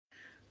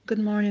Good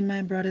morning,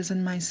 my brothers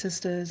and my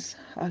sisters.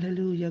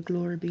 Hallelujah.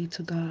 Glory be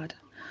to God.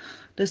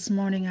 This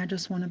morning, I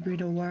just want to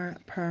breathe a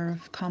prayer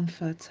of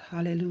comfort.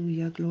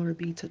 Hallelujah. Glory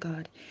be to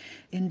God.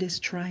 In these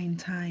trying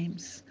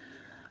times.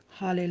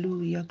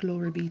 Hallelujah.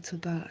 Glory be to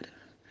God.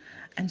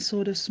 And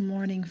so this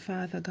morning,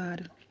 Father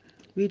God,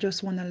 we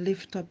just want to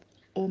lift up,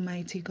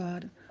 Almighty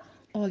God,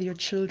 all your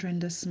children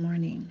this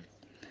morning.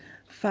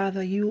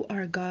 Father, you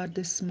are God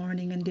this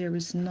morning, and there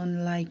is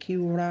none like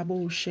you.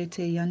 Rabo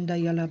Shete Yanda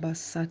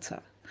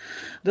Yalabasata.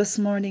 This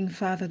morning,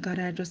 Father God,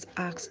 I just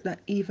ask that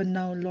even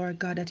now, Lord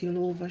God, that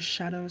you'll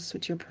overshadow us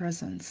with your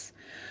presence.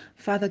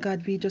 Father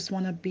God, we just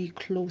want to be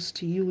close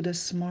to you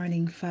this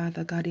morning,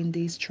 Father God, in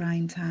these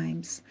trying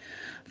times.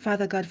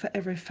 Father God, for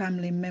every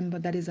family member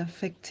that is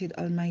affected,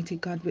 Almighty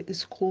God, with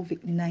this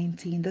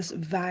COVID-19, this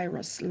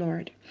virus,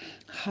 Lord.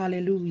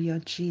 Hallelujah,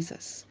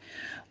 Jesus.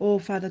 Oh,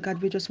 Father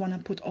God, we just want to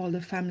put all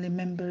the family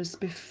members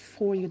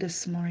before you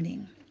this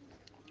morning.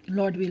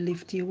 Lord, we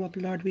lift you up.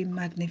 Lord, we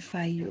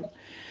magnify you.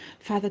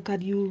 Father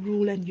God, you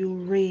rule and you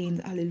reign.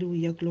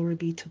 Hallelujah. Glory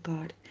be to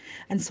God.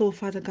 And so,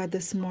 Father God,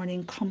 this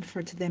morning,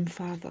 comfort them,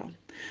 Father,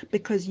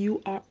 because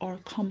you are our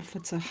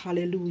comforter.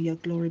 Hallelujah.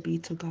 Glory be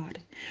to God.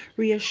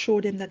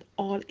 Reassure them that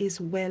all is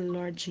well,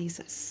 Lord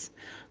Jesus.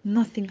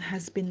 Nothing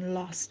has been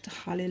lost.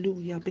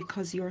 Hallelujah.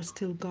 Because you're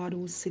still God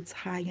who sits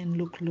high and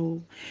look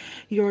low.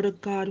 You're the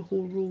God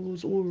who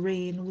rules, who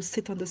reign, who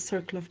sit on the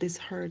circle of this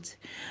earth.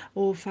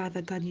 Oh,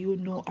 Father God, you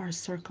know our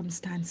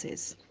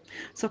circumstances.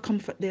 So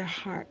comfort their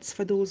hearts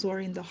for those who are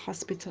in the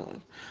hospital.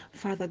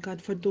 Father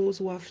God, for those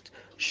who have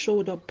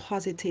showed up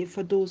positive,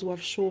 for those who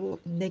have showed up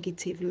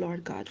negative,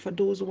 Lord God, for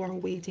those who are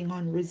waiting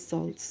on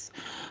results.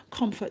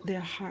 Comfort their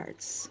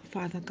hearts,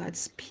 Father God.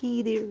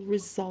 Speedy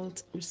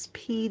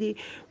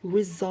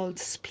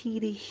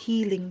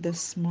healing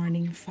this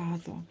morning,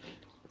 Father,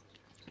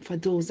 for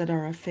those that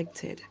are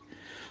affected.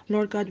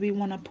 Lord God, we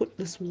want to put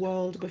this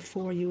world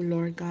before you,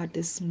 Lord God,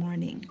 this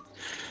morning.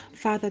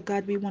 Father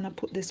God, we want to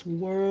put this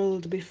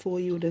world before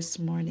you this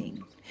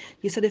morning.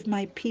 You said, if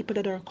my people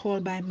that are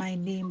called by my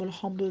name will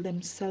humble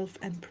themselves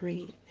and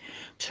pray,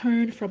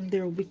 turn from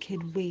their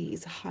wicked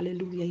ways,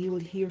 hallelujah, you will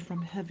hear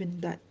from heaven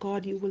that,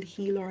 God, you will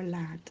heal our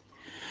land.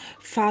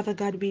 Father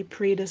God, we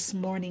pray this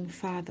morning,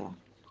 Father,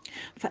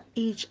 for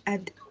each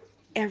and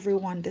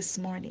everyone this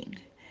morning,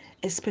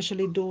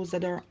 especially those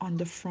that are on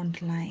the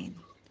front line,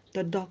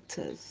 the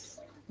doctors,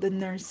 the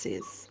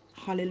nurses,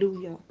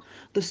 hallelujah,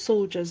 the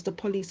soldiers, the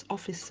police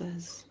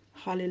officers,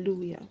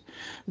 hallelujah,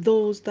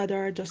 those that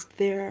are just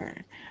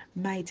there,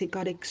 mighty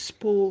God,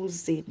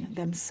 exposing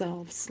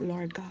themselves,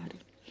 Lord God,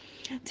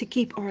 to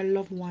keep our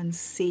loved ones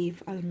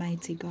safe,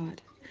 Almighty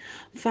God.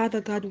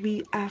 Father God,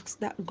 we ask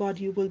that, God,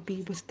 you will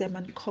be with them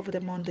and cover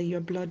them under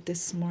your blood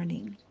this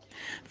morning.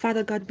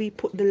 Father God, we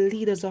put the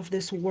leaders of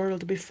this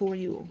world before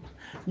you,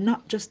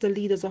 not just the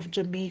leaders of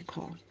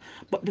Jamaica,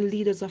 but the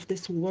leaders of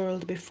this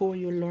world before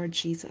you, Lord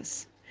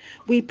Jesus.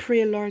 We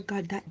pray, Lord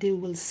God, that they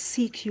will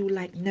seek you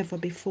like never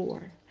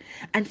before.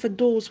 And for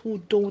those who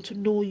don't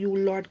know you,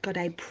 Lord God,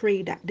 I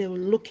pray that they will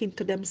look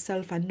into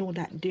themselves and know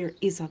that there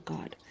is a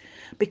God.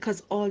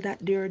 Because all that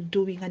they're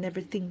doing and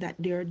everything that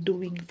they're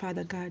doing,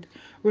 Father God,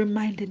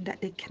 remind them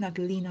that they cannot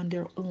lean on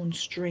their own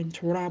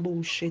strength.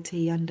 Rabu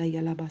shete yanda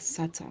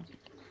yalabasata.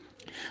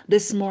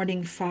 This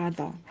morning,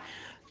 Father,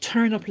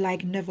 turn up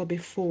like never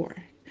before.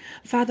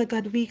 Father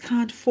God, we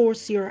can't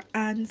force your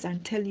hands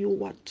and tell you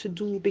what to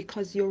do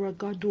because you're a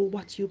God. Do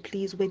what you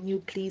please, when you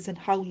please, and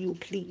how you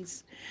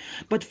please.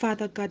 But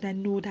Father God, I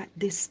know that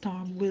this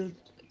storm will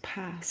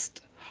pass.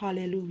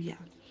 Hallelujah.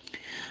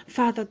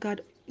 Father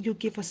God, you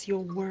give us your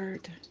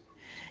word.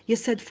 You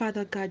said,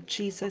 Father God,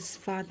 Jesus,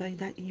 Father,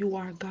 that you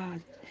are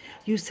God.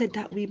 You said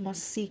that we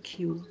must seek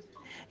you.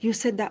 You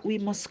said that we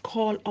must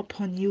call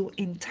upon you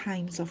in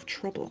times of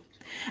trouble.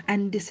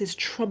 And this is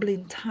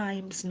troubling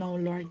times now,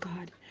 Lord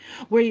God,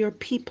 where your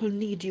people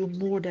need you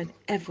more than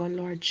ever,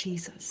 Lord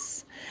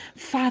Jesus.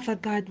 Father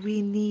God,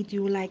 we need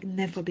you like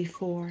never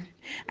before.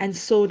 And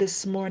so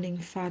this morning,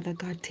 Father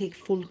God, take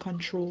full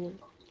control.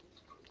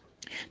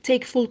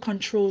 Take full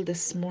control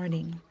this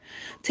morning.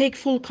 Take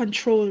full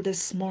control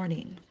this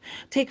morning.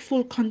 Take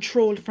full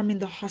control from in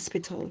the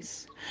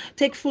hospitals.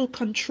 Take full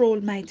control,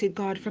 mighty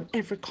God, from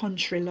every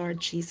country, Lord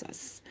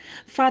Jesus.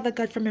 Father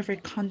God, from every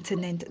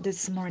continent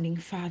this morning,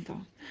 Father.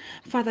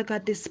 Father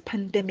God, this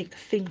pandemic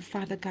thing,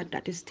 Father God,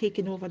 that is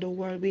taking over the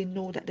world, we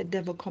know that the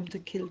devil come to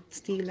kill,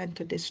 steal, and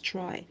to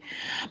destroy.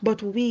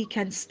 But we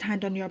can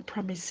stand on your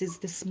promises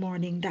this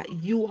morning that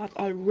you have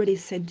already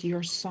sent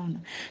your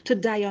Son to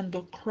die on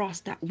the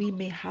cross that we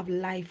may have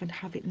life and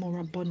have it more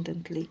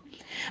abundantly.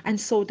 And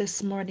so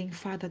this morning,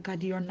 Father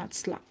God, you're not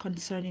slack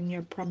concerning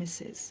your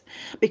promises,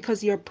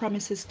 because your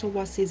promises to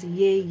us is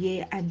yea,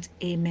 yea, and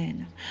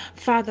amen.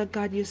 Father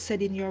God, you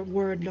said in your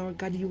word, Lord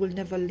God, you will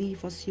never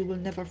leave us, you will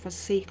never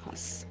forsake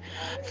us.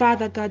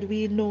 Father God,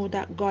 we know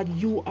that, God,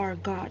 you are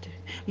God.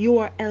 You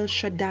are El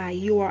Shaddai,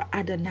 you are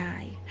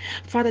Adonai.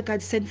 Father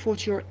God, send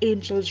forth your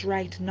angels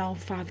right now,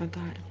 Father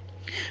God,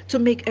 to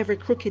make every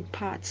crooked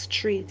path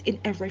straight in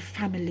every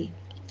family.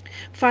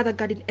 Father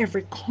God, in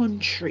every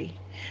country.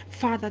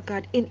 Father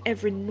God, in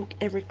every nook,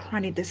 every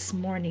cranny this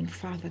morning,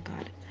 Father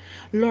God.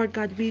 Lord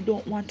God, we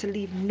don't want to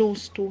leave no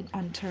stone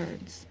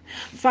unturned.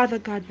 Father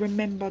God,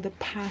 remember the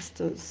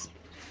pastors,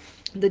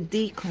 the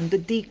deacon, the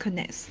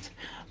deaconess.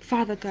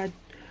 Father God,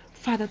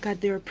 Father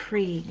God, they're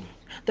praying.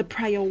 The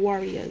prayer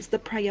warriors, the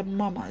prayer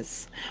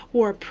mamas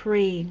who are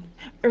praying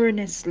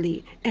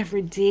earnestly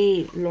every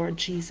day, Lord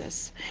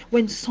Jesus.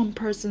 When some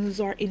persons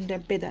are in their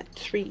bed at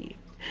 3,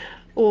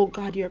 oh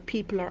God, your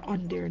people are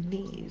on their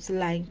knees,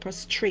 lying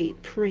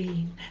prostrate,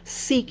 praying,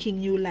 seeking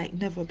you like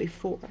never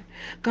before.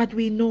 God,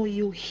 we know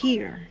you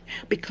hear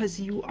because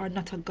you are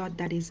not a God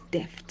that is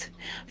deaf.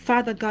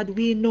 Father God,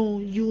 we know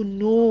you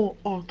know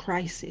our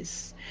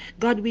crisis.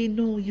 God, we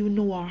know you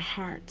know our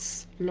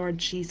hearts, Lord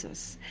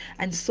Jesus.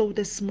 And so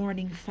this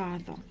morning,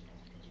 Father,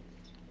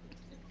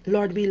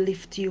 Lord, we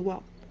lift you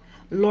up.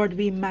 Lord,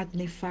 we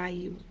magnify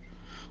you.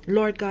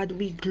 Lord God,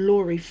 we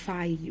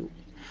glorify you.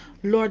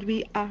 Lord,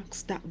 we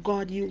ask that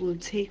God, you will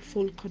take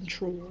full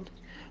control.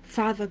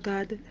 Father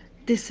God,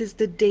 this is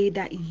the day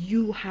that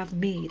you have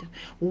made.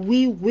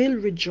 We will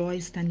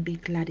rejoice and be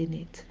glad in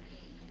it.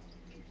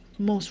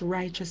 Most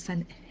righteous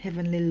and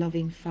heavenly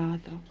loving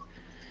Father,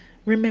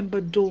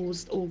 remember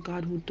those, oh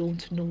God, who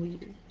don't know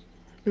you.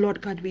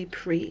 Lord God, we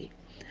pray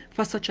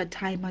for such a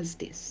time as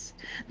this,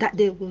 that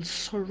they will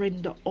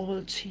surrender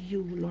all to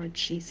you, Lord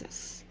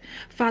Jesus.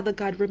 Father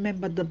God,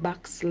 remember the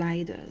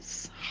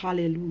backsliders.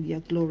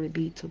 Hallelujah. Glory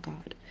be to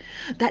God.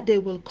 That they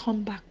will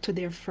come back to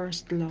their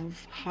first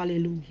love.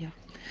 Hallelujah.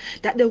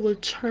 That they will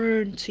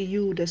turn to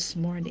you this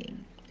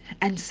morning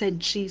and said,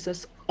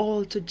 Jesus,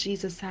 all to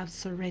Jesus have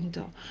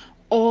surrender.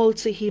 All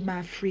to him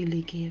I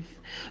freely give.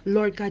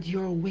 Lord God,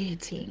 you're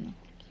waiting.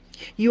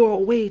 You're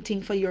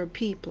waiting for your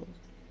people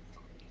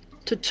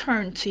to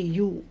turn to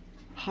you.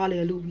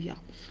 Hallelujah.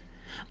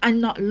 And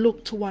not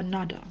look to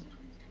another.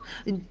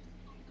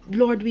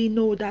 Lord, we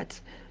know that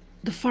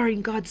the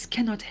foreign gods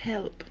cannot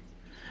help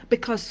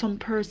because some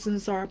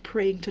persons are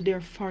praying to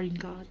their foreign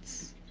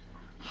gods.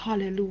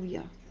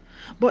 Hallelujah.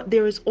 But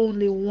there is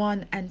only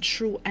one and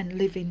true and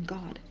living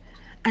God,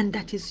 and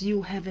that is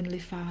you, Heavenly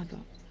Father.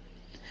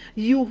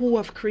 You who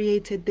have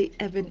created the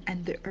heaven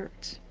and the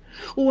earth,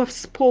 who have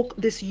spoke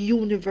this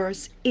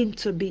universe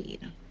into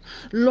being.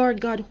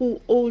 Lord God,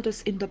 who hold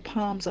us in the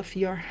palms of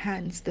your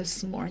hands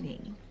this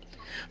morning.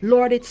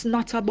 Lord, it's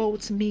not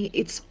about me,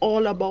 it's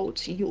all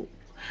about you.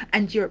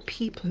 And your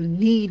people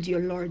need you,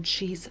 Lord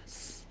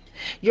Jesus.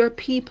 Your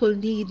people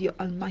need you,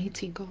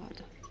 Almighty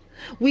God.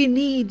 We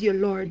need you,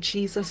 Lord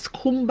Jesus.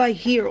 Come by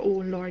here, O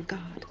Lord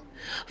God.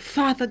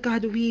 Father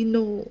God, we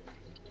know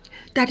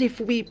that if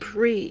we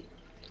pray,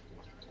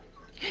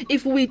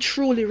 if we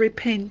truly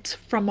repent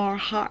from our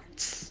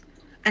hearts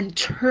and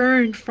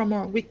turn from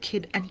our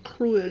wicked and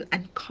cruel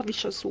and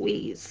covetous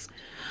ways,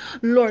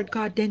 Lord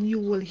God, then you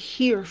will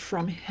hear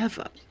from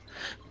heaven.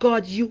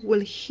 God, you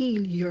will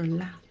heal your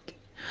land.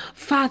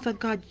 Father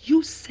God,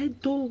 you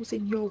said those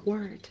in your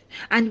word,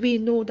 and we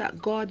know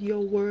that God, your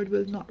word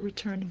will not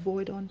return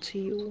void unto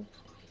you.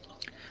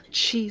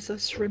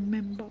 Jesus,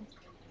 remember,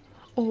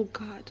 oh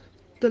God,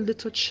 the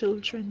little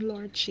children,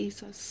 Lord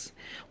Jesus.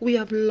 We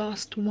have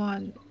lost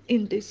one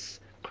in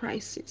this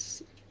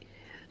crisis.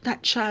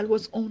 That child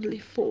was only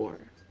 4.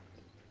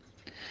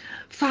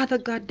 Father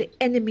God, the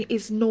enemy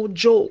is no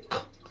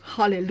joke.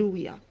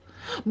 Hallelujah.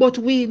 But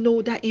we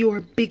know that you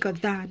are bigger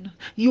than,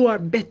 you are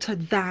better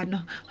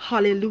than.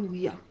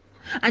 Hallelujah.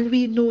 And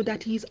we know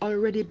that he's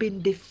already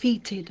been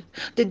defeated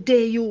the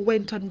day you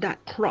went on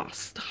that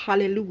cross.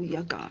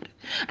 Hallelujah, God.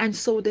 And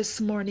so this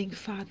morning,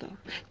 Father,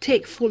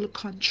 take full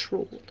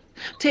control.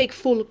 Take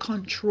full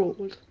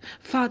control.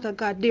 Father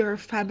God, there are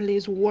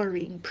families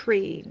worrying,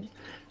 praying.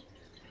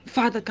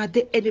 Father God,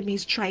 the enemy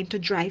is trying to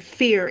drive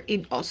fear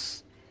in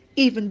us.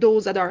 Even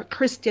those that are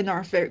Christian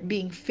are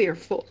being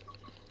fearful.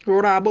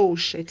 When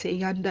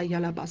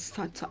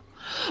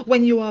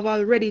you have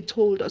already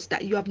told us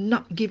that you have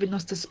not given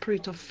us the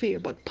spirit of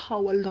fear, but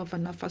power, love,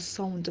 and of a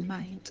sound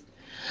mind.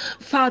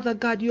 Father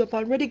God, you have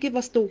already given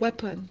us the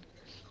weapon.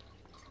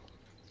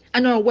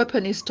 And our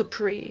weapon is to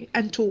pray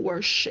and to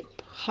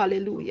worship.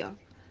 Hallelujah.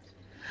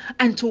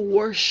 And to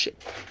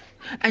worship.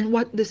 And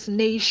what this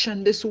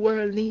nation, this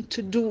world need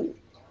to do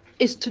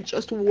is to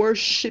just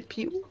worship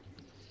you.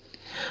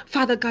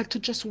 Father God, to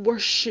just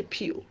worship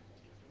you.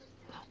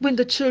 When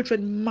the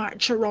children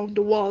march around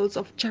the walls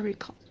of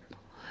Jericho,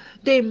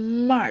 they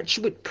march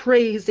with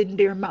praise in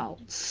their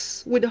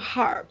mouths, with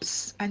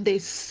harps, and they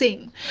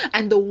sing,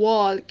 and the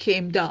wall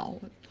came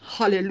down.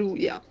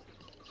 Hallelujah.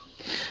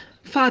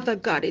 Father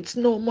God, it's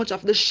no much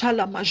of the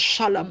shalama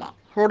shalama.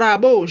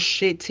 Rabo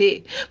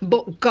shete,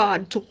 but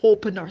God, to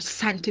open our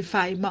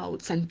sanctified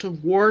mouths and to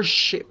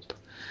worship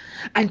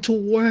and to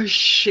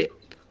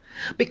worship.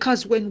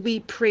 Because when we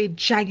pray,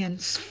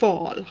 giants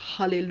fall.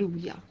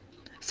 Hallelujah.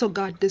 So,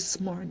 God, this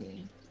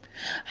morning,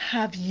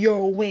 have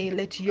your way.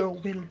 Let your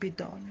will be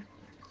done.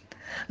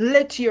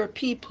 Let your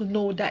people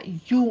know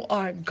that you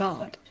are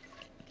God.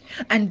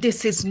 And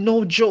this is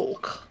no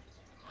joke.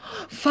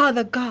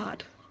 Father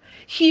God,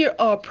 hear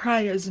our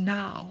prayers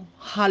now.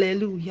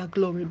 Hallelujah.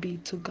 Glory be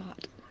to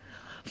God.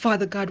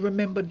 Father God,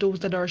 remember those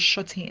that are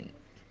shut in,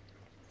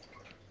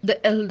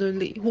 the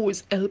elderly who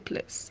is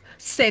helpless.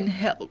 Send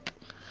help.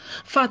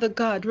 Father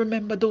God,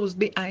 remember those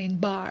behind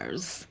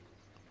bars.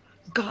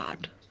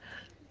 God,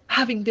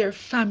 having their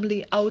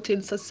family out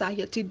in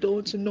society,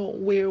 don't know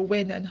where,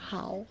 when, and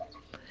how.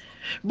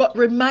 But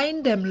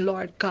remind them,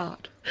 Lord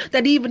God,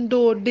 that even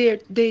though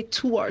they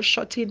too are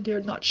shut in,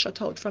 they're not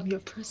shut out from your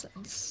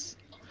presence.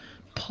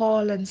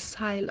 Paul and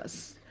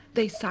Silas,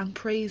 they sang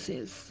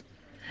praises,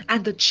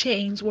 and the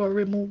chains were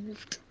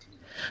removed.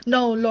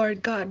 Now,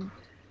 Lord God,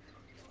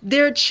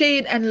 their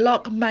chain and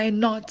lock might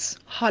not,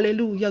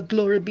 hallelujah,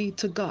 glory be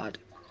to God,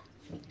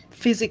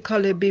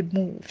 physically be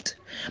moved.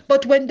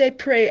 But when they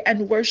pray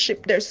and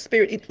worship their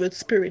spirit, it will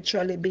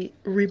spiritually be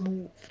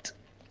removed.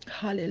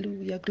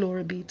 Hallelujah,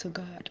 glory be to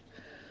God.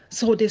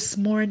 So this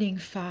morning,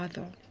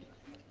 Father,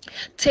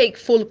 take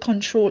full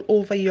control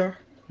over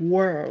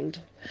world,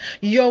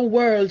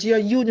 your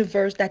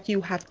universe that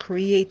you have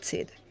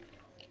created,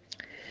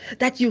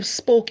 that you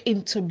spoke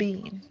into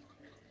being.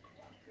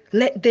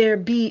 Let there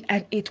be,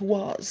 and it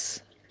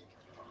was.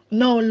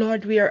 No,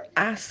 Lord, we are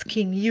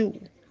asking you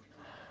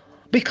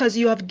because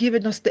you have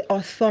given us the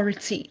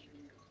authority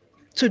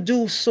to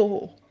do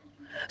so.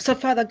 So,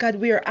 Father God,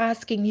 we are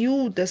asking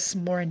you this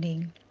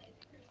morning.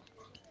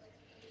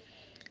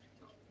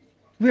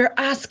 We're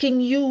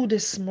asking you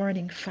this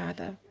morning,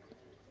 Father,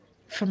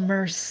 for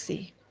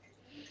mercy.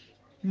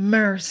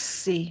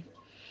 Mercy.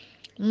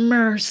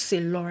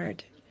 Mercy,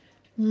 Lord.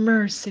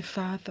 Mercy,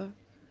 Father.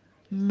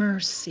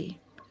 Mercy.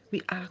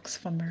 We ask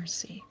for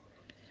mercy.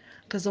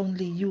 Because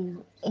only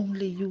you,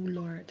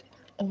 Lord,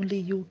 only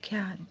you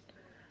can,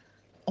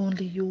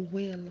 only you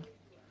will.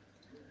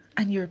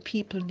 And your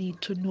people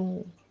need to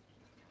know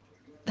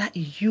that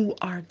you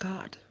are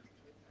God.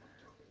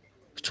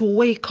 To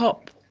wake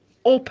up,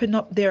 open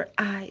up their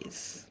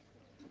eyes,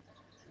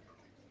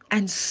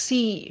 and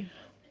see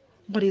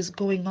what is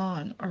going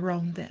on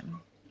around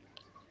them,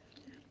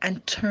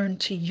 and turn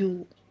to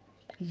you,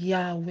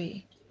 Yahweh,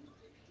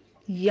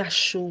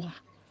 Yeshua,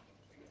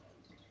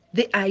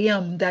 the I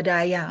am that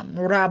I am,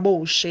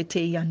 Rabo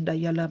Shete Yanda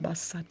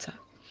Yalabasata.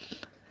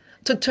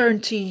 To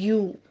turn to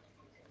you,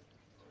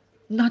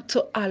 not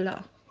to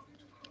Allah,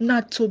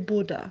 not to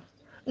Buddha,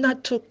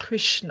 not to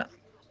Krishna,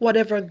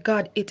 whatever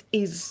God it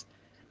is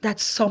that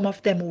some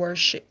of them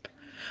worship,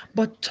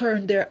 but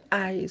turn their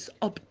eyes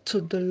up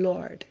to the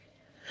Lord.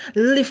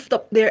 Lift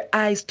up their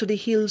eyes to the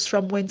hills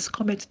from whence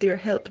cometh their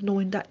help,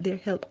 knowing that their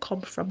help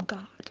come from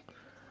God.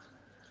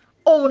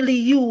 Only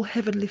you,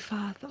 Heavenly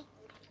Father.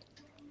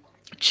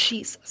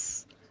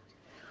 Jesus.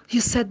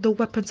 You said the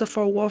weapons of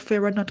our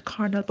warfare are not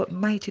carnal, but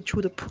mighty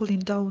through the pulling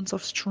downs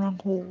of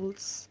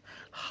strongholds.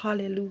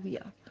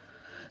 Hallelujah.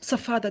 So,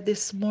 Father,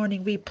 this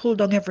morning we pull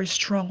down every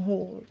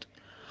stronghold.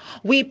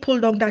 We pull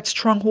down that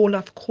stronghold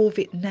of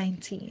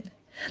COVID-19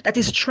 that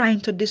is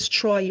trying to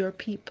destroy your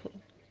people.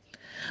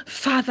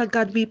 Father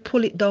God, we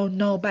pull it down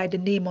now by the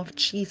name of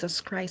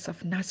Jesus Christ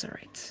of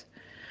Nazareth.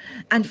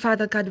 And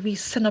Father God, we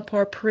send up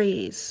our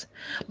praise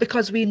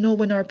because we know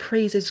when our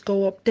praises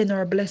go up, then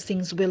our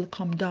blessings will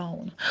come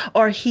down.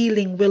 Our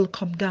healing will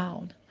come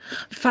down.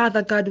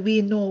 Father God,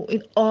 we know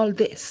in all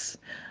this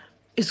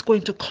is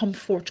going to come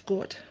forth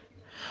good.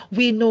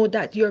 We know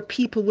that your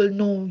people will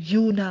know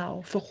you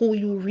now for who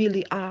you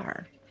really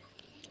are.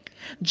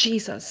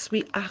 Jesus,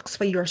 we ask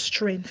for your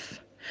strength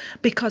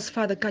because,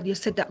 Father God, you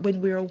said that when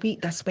we are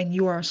weak, that's when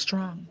you are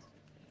strong.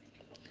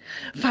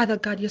 Father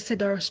God, you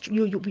said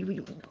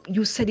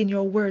you said in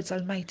your words,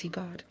 Almighty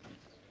God,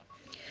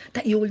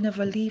 that you will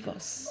never leave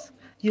us.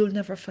 You'll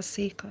never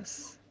forsake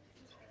us.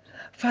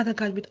 Father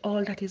God, with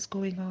all that is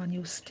going on,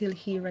 you still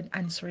hear and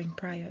answering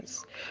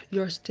prayers.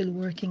 You're still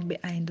working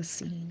behind the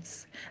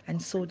scenes.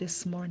 And so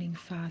this morning,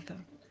 Father,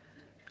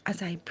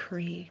 as I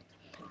pray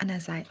and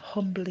as I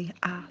humbly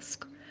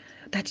ask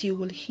that you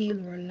will heal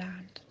our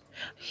land,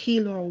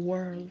 heal our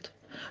world,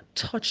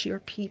 touch your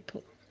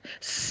people,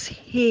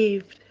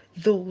 save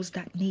those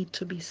that need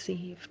to be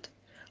saved.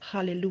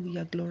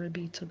 Hallelujah, glory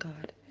be to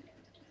God.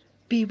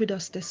 Be with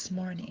us this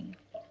morning.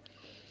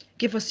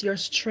 Give us your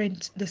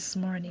strength this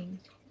morning.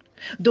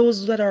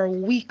 Those that are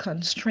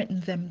weakened, strengthen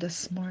them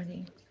this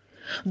morning.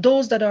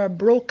 Those that are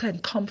broken,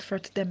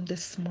 comfort them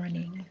this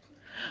morning.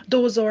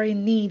 Those who are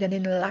in need and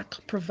in lack,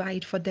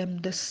 provide for them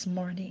this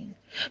morning.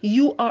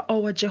 You are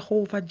our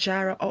Jehovah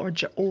Jireh, our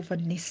Jehovah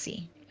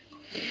Nissi.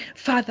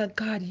 Father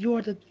God,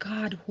 you're the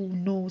God who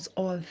knows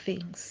all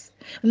things.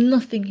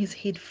 Nothing is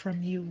hid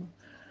from you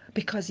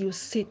because you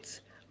sit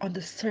on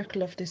the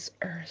circle of this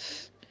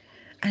earth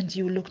and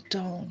you look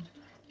down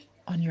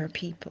on your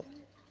people.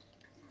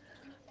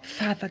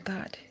 Father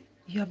God,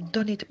 you have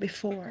done it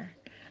before.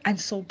 And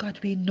so, God,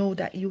 we know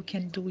that you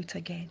can do it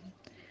again.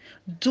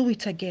 Do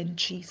it again,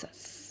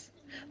 Jesus.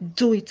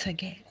 Do it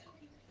again.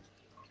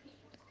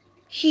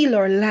 Heal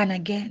our land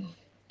again.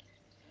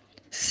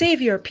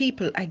 Save your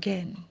people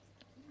again.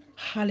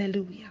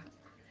 Hallelujah.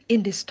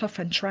 In these tough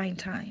and trying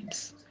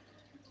times,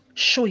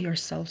 show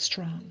yourself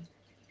strong.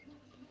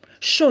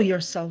 Show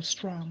yourself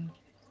strong.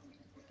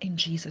 In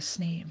Jesus'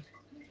 name.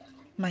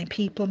 My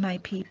people,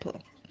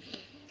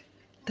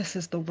 This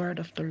is the word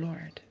of the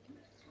Lord.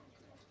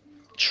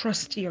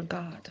 Trust your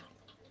God.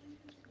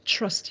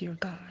 Trust your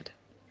God.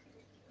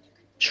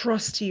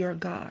 Trust your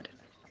God.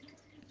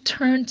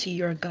 Turn to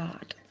your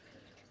God.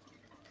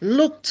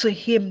 Look to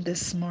him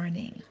this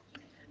morning,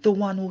 the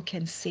one who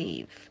can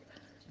save,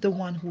 the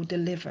one who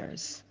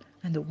delivers,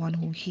 and the one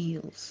who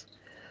heals,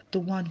 the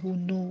one who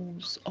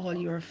knows all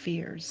your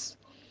fears,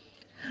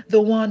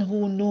 the one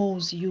who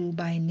knows you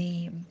by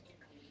name,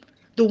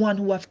 the one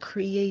who have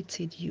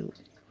created you.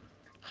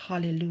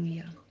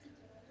 Hallelujah.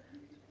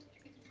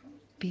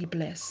 Be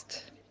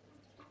blessed.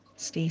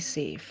 Stay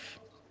safe.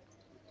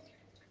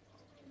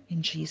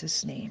 In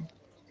Jesus' name,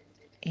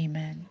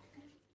 amen.